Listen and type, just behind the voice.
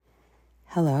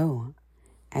Hello,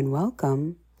 and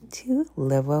welcome to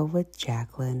Live Well with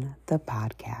Jacqueline, the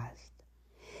podcast.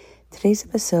 Today's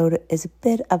episode is a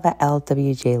bit of a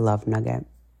LWJ love nugget.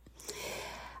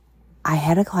 I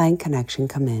had a client connection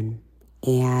come in,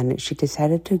 and she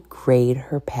decided to grade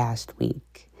her past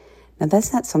week. Now,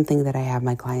 that's not something that I have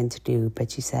my clients do,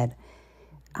 but she said,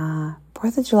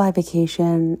 4th of July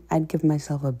vacation, I'd give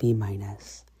myself a B-.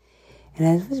 And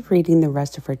as I was reading the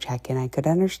rest of her check-in, I could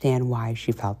understand why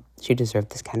she felt she deserved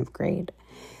this kind of grade.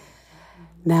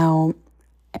 Now,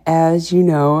 as you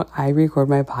know, I record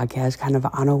my podcast kind of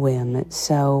on a whim.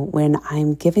 So when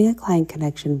I'm giving a client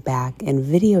connection back in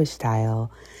video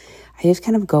style, I just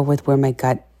kind of go with where my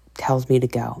gut tells me to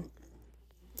go.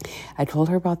 I told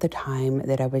her about the time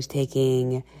that I was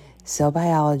taking Cell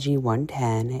Biology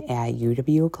 110 at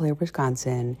UW-Eau Claire,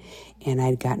 Wisconsin, and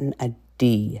I'd gotten a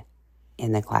D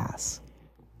in the class.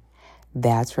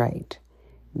 That's right.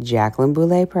 Jacqueline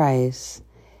Boulay-Price,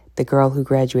 the girl who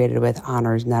graduated with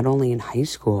honors not only in high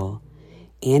school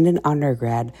and in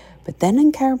undergrad, but then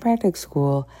in chiropractic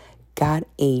school, got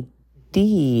a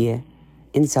D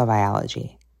in cell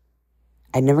biology.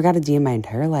 I never got a D in my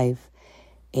entire life,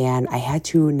 and I had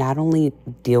to not only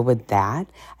deal with that,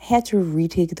 I had to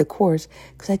retake the course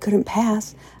because I couldn't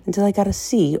pass until I got a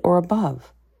C or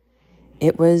above.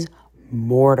 It was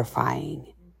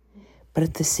mortifying. But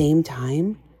at the same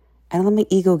time, I don't let my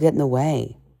ego get in the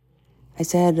way. I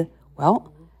said,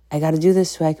 well, I got to do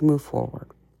this so I can move forward.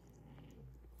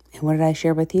 And what did I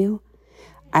share with you?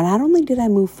 And not only did I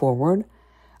move forward,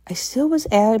 I still was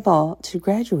able to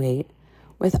graduate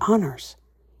with honors.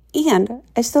 And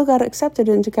I still got accepted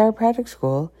into chiropractic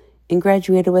school and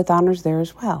graduated with honors there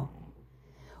as well.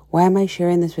 Why am I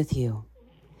sharing this with you?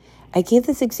 I gave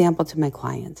this example to my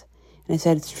client, and I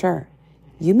said, sure,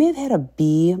 you may have had a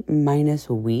B-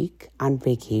 week on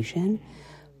vacation,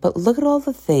 but look at all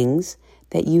the things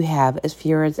that you have as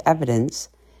far as evidence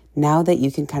now that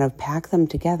you can kind of pack them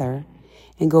together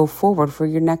and go forward for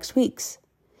your next weeks.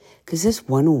 Because this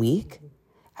 1 week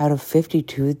out of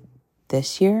 52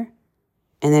 this year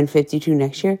and then 52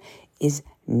 next year is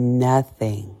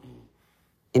nothing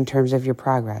in terms of your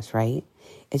progress, right?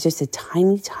 It's just a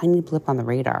tiny, tiny blip on the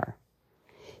radar.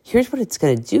 Here's what it's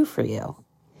going to do for you.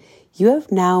 You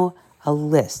have now a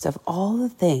list of all the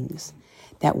things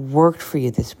that worked for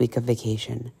you this week of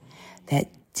vacation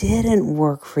that didn't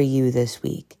work for you this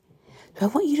week. So I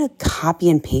want you to copy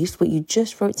and paste what you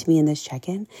just wrote to me in this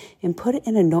check-in and put it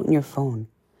in a note in your phone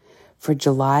for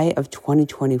July of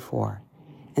 2024.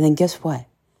 And then guess what?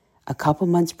 A couple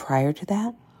months prior to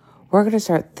that, we're going to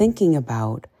start thinking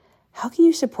about how can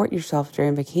you support yourself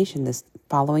during vacation this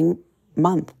following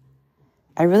month.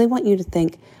 I really want you to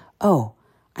think, oh,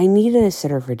 I needed a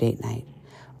sitter for date night.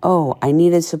 Oh, I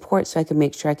needed support so I could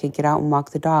make sure I could get out and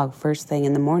walk the dog first thing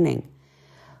in the morning.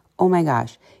 Oh my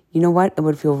gosh, you know what? It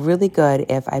would feel really good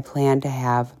if I planned to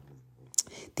have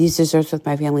these desserts with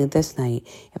my family this night,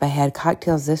 if I had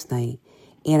cocktails this night,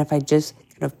 and if I just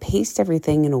kind of paced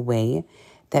everything in a way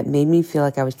that made me feel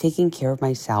like I was taking care of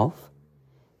myself.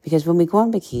 Because when we go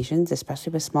on vacations,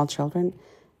 especially with small children,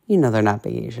 you know they're not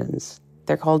vacations.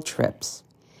 They're called trips.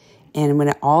 And when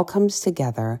it all comes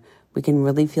together, we can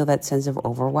really feel that sense of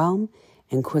overwhelm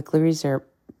and quickly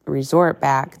resort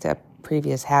back to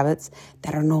previous habits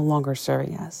that are no longer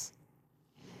serving us.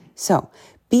 So,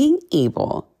 being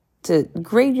able to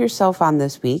grade yourself on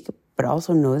this week, but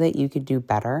also know that you could do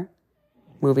better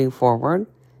moving forward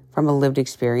from a lived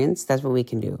experience, that's what we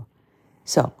can do.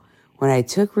 So, when I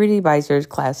took Rudy Beiser's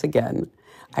class again,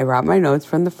 I wrote my notes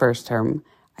from the first term,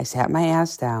 I sat my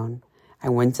ass down, I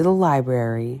went to the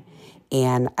library,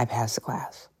 and I passed the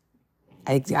class.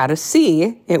 I got a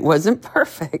C. It wasn't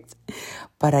perfect,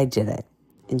 but I did it.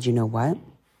 And you know what?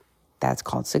 That's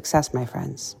called success, my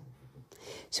friends.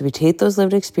 So we take those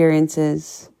lived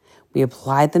experiences, we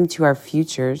apply them to our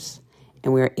futures,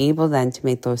 and we are able then to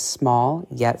make those small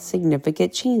yet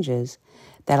significant changes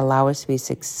that allow us to be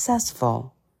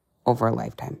successful over a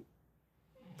lifetime.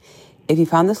 If you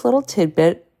found this little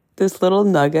tidbit, this little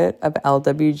nugget of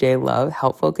LWJ love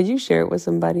helpful, could you share it with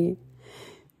somebody?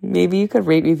 Maybe you could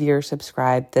rate, review, or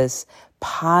subscribe this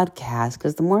podcast,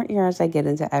 because the more ears I get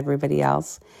into everybody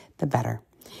else, the better.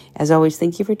 As always,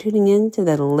 thank you for tuning in to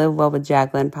the Live Well with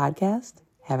Jacqueline podcast.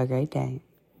 Have a great day.